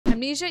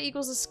Amnesia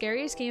equals the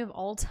scariest game of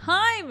all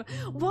time.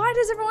 Why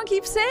does everyone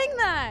keep saying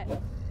that?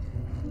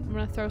 I'm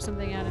gonna throw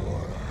something at him.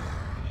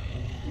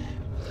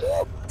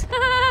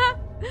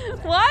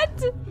 What?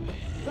 You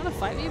wanna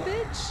fight me,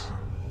 bitch?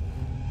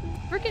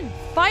 Freaking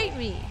fight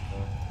me.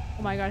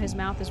 Oh my god, his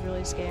mouth is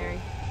really scary.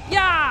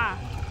 Yeah!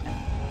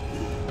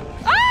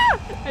 Ah!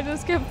 I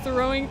just kept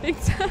throwing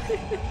things at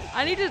him.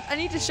 I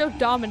need to show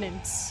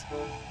dominance.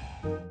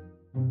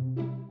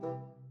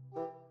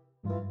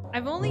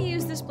 I've only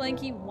used this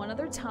blankie one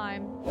other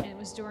time, and it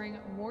was during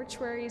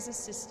Mortuary's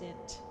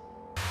assistant.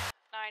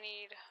 I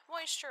need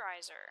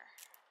moisturizer.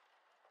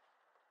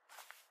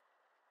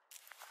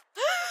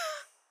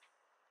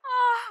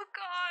 Oh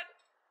god.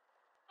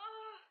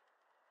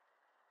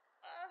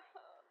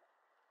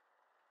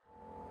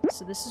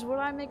 So this is what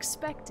I'm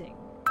expecting.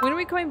 When are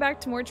we coming back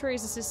to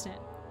Mortuary's assistant?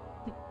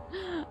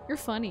 You're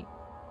funny.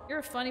 You're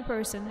a funny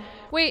person.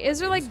 Wait, is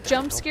there like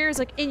jump scares,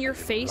 like in your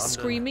face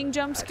screaming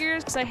jump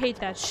scares? Because I hate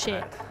that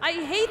shit. I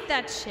hate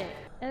that shit.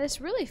 And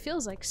this really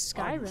feels like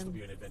Skyrim.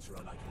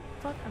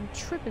 Fuck, I'm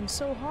tripping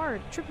so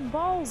hard. Tripping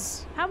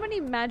balls. How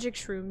many magic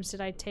shrooms did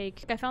I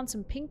take? I found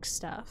some pink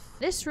stuff.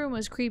 This room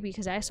was creepy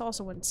because I saw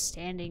someone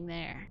standing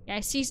there. Yeah,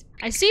 I see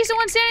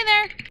someone standing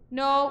there.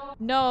 No,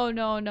 no,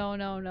 no, no,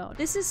 no, no.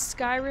 This is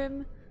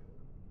Skyrim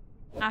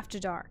after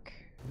dark.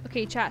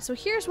 Okay, chat, so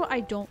here's what I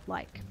don't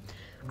like.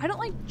 I don't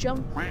like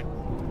jump.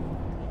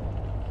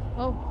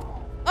 Oh.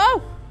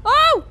 Oh!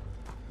 Oh!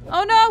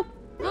 Oh no!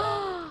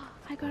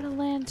 I got a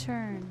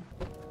lantern.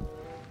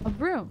 A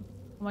broom.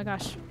 Oh my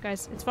gosh,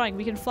 guys, it's fine.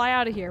 We can fly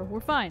out of here.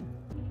 We're fine.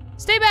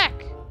 Stay back,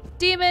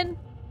 demon!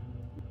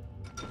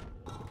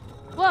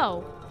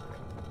 Whoa.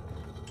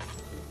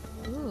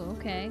 Ooh,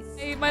 okay.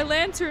 Hey, my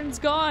lantern's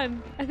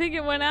gone. I think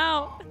it went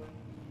out.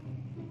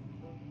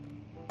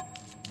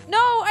 No,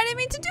 I didn't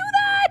mean to do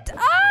that!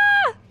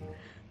 Ah!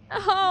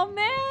 Oh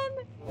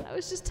man, I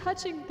was just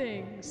touching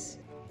things.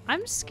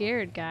 I'm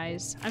scared,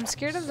 guys. I'm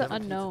scared of the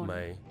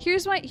unknown.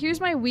 Here's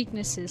my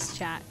weaknesses,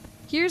 chat.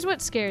 Here's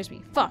what scares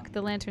me. Fuck,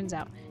 the lantern's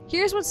out.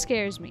 Here's what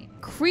scares me.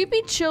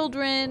 Creepy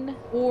children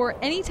or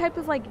any type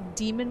of like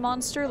demon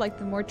monster like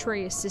the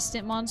mortuary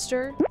assistant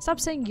monster. Stop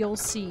saying you'll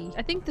see.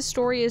 I think the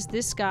story is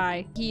this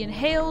guy. He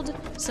inhaled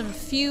some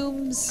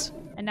fumes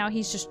and now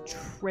he's just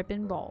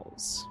tripping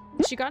balls.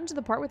 She got into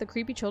the part with the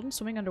creepy children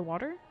swimming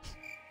underwater?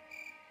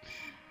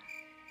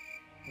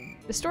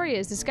 The story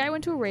is, this guy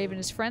went to a rave and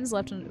his friends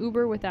left on an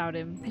Uber without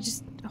him.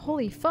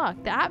 Holy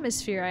fuck, the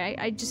atmosphere,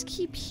 I just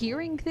keep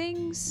hearing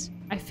things.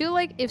 I feel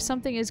like if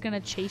something is gonna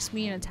chase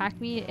me and attack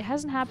me, it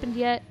hasn't happened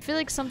yet. I feel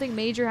like something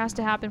major has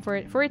to happen for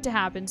it to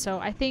happen, so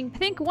I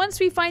think once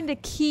we find the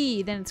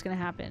key, then it's gonna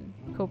happen.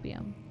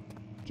 Copium.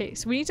 Okay,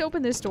 so we need to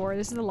open this door.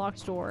 This is a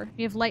locked door.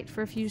 We have light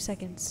for a few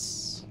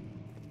seconds.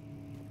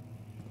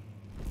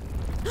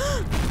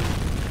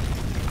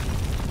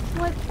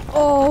 What?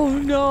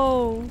 Oh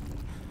no!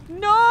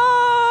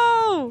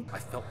 No! I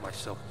felt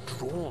myself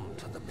drawn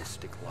to the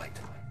mystic light.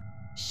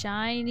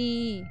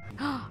 Shiny.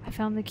 I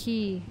found the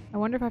key. I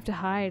wonder if I have to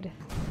hide.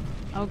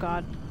 Oh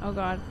god. Oh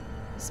god.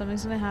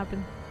 Something's gonna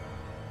happen.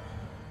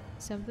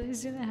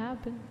 Something's gonna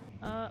happen.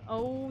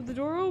 Oh, the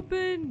door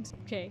opened!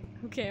 Okay,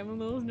 okay, I'm a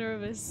little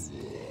nervous.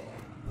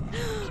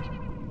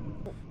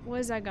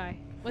 What is that guy?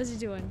 What is he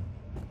doing?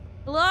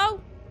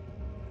 Hello?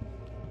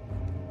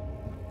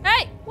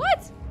 Hey!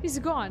 What? He's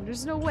gone.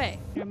 There's no way.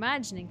 You're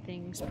imagining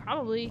things,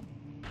 probably.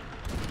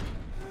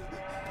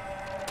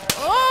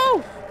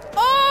 Oh!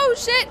 Oh,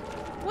 shit!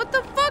 What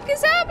the fuck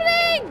is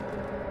happening?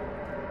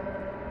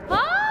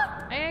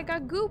 Huh? I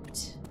got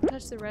gooped.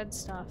 Touch the red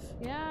stuff.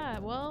 Yeah,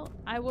 well,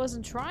 I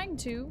wasn't trying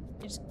to.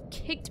 It just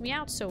kicked me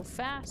out so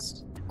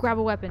fast. Grab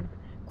a weapon.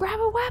 Grab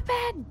a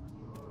weapon!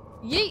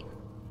 Yeet!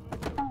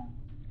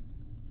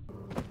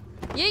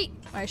 Yeet!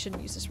 I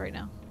shouldn't use this right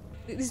now.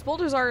 These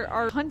boulders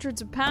are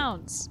hundreds of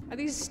pounds. Are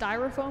these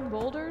styrofoam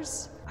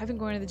boulders? I've been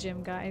going to the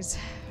gym, guys.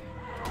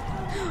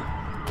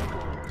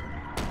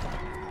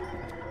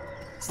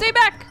 Stay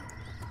back!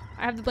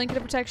 I have the blanket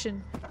of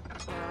protection.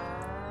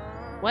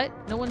 What?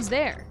 No one's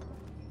there.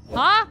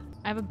 Huh?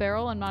 I have a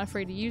barrel. I'm not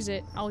afraid to use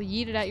it. I'll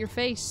yeet it at your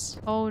face.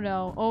 Oh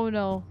no. Oh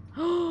no.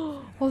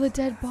 Oh, the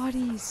dead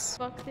bodies.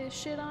 Fuck this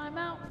shit. I'm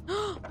out.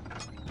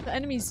 The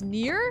enemy's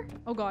near?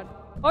 Oh god.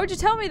 Why would you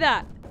tell me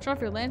that? Turn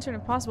off your lantern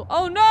if possible.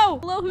 Oh no!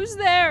 Hello, who's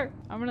there?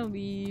 I'm gonna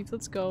leave.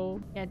 Let's go.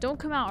 Yeah, don't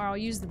come out or I'll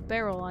use the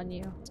barrel on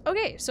you.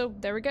 Okay, so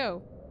there we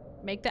go.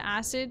 Make the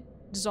acid,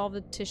 dissolve the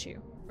tissue.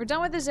 We're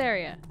done with this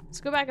area. Let's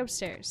go back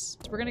upstairs.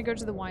 So we're gonna go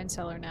to the wine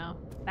cellar now.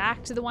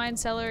 Back to the wine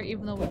cellar,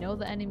 even though we know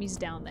the enemy's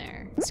down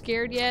there.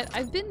 Scared yet?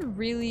 I've been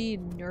really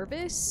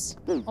nervous.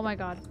 Oh my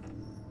god.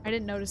 I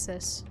didn't notice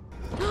this.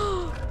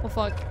 Oh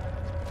fuck.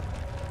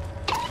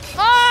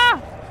 Ah!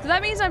 So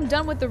that means I'm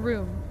done with the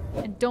room.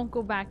 And don't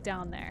go back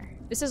down there.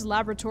 This is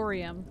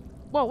laboratorium.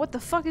 Whoa, what the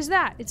fuck is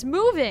that? It's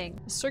moving!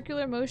 A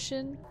circular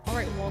motion.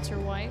 Alright, Walter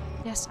White.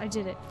 Yes, I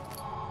did it.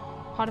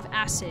 Pot of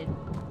acid.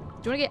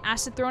 Do you want to get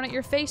acid thrown at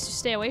your face? You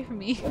stay away from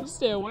me.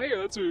 Stay away,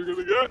 that's what you're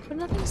gonna get. But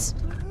nothing's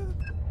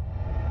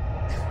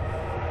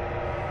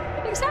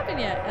happened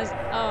yet.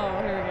 Oh,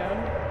 here we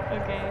go.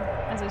 Okay,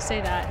 as I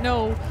say that.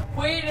 No,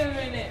 wait a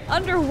minute.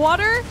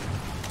 Underwater?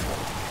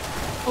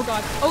 Oh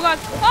god, oh god.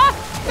 Ah!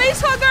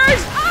 Face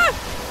huggers! Ah!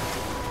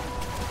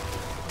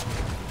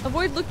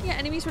 Avoid looking at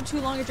enemies for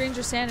too long, it drains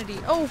your sanity.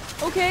 Oh,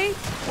 okay.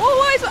 Oh,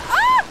 why is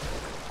ah!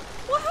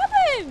 What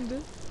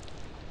happened?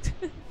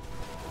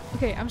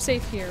 Okay, I'm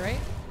safe here, right?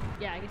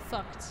 Yeah, I get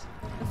fucked.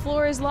 The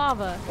floor is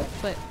lava,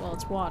 but, well,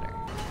 it's water.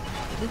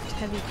 Lift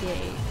heavy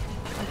gate.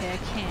 Okay, I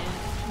can't.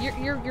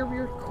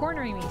 You're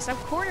cornering me. Stop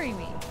cornering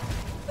me.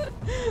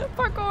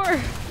 Parkour!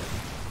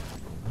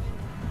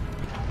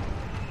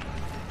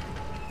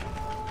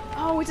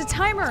 Oh, it's a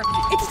timer!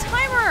 It's a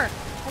timer!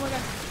 Oh my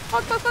god.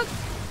 Fuck, fuck, fuck!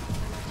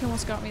 He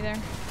almost got me there.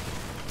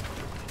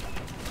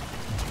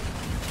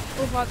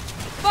 Oh fuck.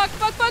 Fuck,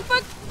 fuck, fuck,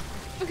 fuck!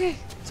 Okay,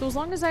 so as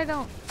long as I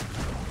don't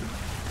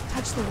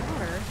touch the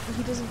water,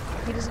 he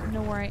doesn't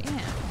know where I am.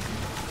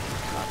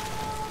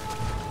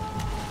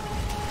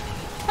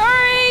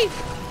 Hurry!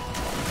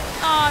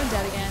 Oh, I'm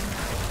dead again.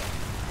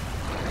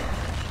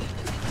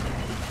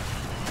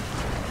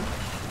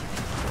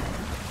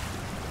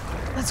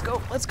 Let's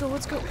go, let's go,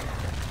 let's go.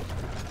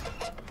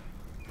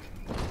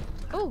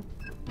 Oh,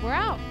 we're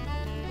out.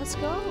 Let's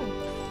go.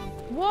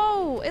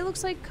 Whoa, it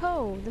looks like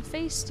Ko, the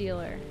face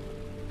stealer.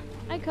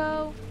 Hi,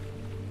 Ko.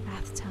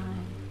 Bath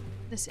time.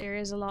 This area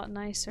is a lot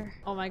nicer.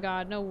 Oh my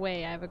god, no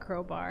way I have a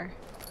crowbar.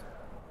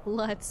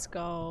 Let's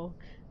go.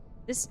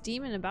 This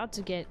demon about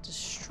to get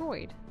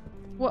destroyed.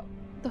 What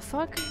the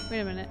fuck? Wait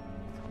a minute.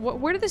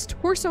 Where did this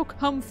torso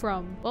come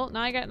from? Well,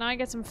 now I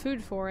got some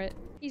food for it.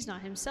 He's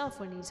not himself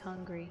when he's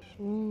hungry.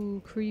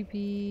 Ooh,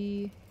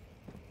 creepy.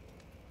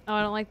 Oh,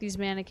 I don't like these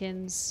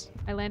mannequins.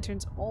 My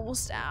lantern's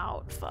almost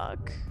out.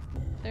 Fuck.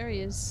 There he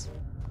is.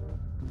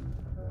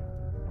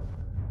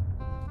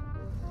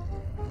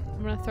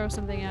 I'm gonna throw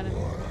something at him.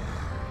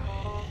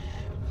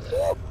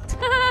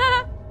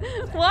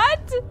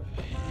 What? You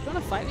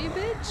wanna fight me,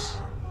 bitch?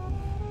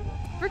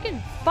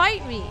 Freaking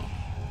fight me!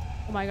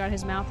 Oh my god,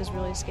 his mouth is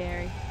really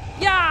scary.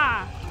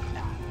 Yeah!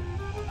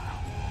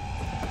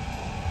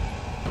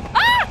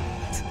 Ah!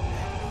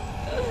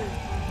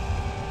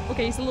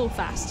 Okay, he's a little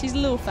fast. He's a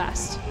little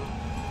fast.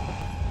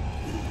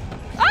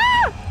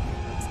 Ah!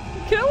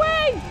 Get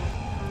away!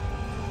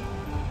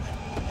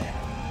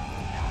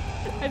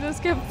 I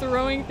just kept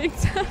throwing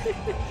things at him.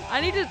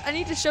 I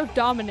need to show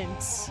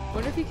dominance.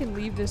 What if he can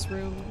leave this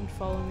room and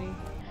follow me?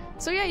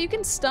 So yeah, you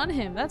can stun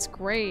him. That's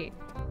great.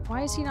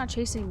 Why is he not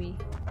chasing me?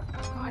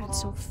 God,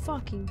 it's so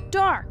fucking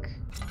dark.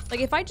 Like,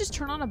 if I just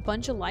turn on a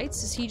bunch of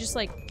lights, does he just,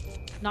 like,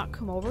 not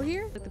come over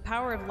here? Like, the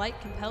power of light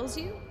compels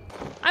you?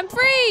 I'm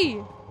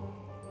free!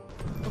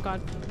 Oh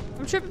god.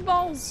 I'm tripping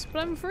balls,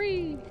 but I'm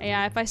free.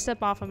 Yeah, if I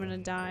step off, I'm gonna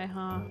die,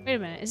 huh? Wait a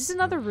minute. Is this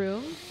another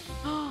room?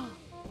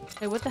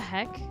 Wait, what the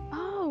heck?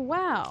 Oh,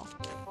 wow.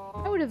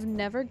 I would have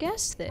never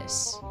guessed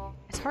this.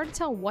 It's hard to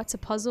tell what's a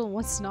puzzle and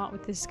what's not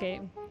with this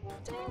game.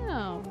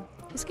 Damn.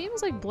 This game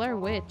is like Blair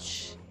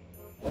Witch.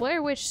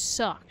 Blair Witch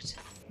sucked.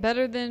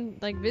 Better than,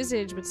 like,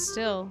 Visage, but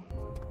still.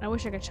 I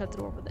wish I could shut the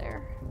door over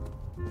there.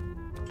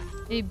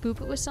 Maybe boop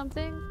it with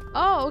something?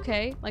 Oh,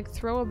 okay. Like,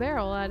 throw a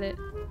barrel at it.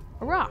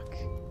 A rock.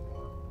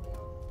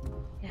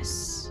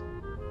 Yes.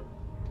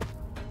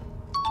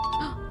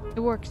 It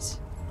worked.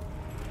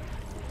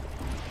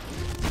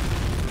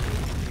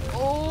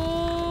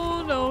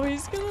 Oh, no.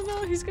 He's gonna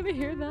know. He's gonna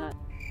hear that.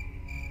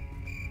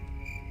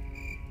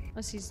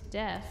 Unless he's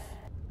deaf.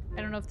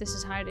 I don't know if this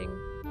is hiding.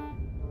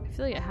 I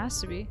feel like it has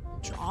to be.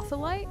 Turn off the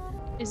light?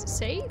 Is it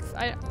safe?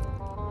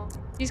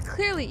 He's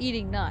clearly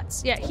eating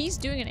nuts. Yeah, he's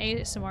doing an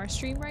ASMR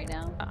stream right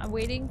now. I'm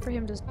waiting for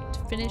him to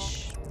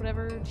finish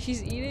whatever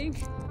he's eating.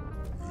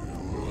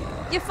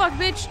 You fuck,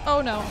 bitch!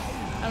 Oh no.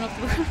 I don't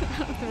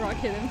know if the rock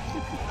hit him.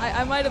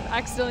 I might have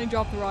accidentally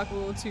dropped the rock a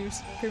little too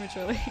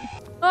prematurely.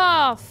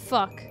 Oh,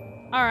 fuck.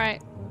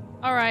 Alright.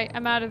 Alright,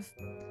 I'm out of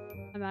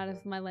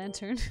my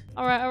lantern.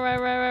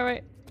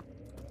 Alright.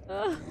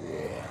 Ah!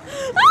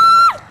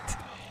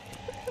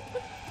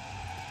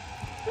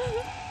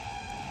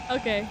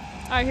 Okay.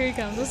 Alright, here he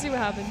comes. Let's see what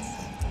happens.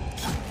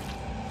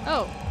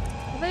 Oh.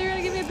 I thought you were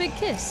gonna give me a big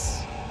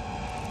kiss.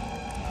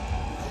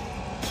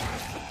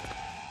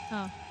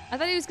 Oh. I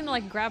thought he was gonna,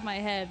 like, grab my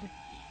head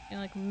and,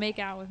 like, make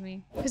out with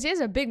me. Because he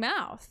has a big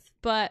mouth.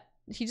 But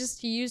he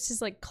used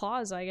his, like,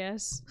 claws, I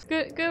guess.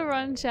 Good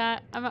run,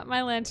 chat.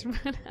 My lantern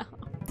ran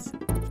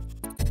out.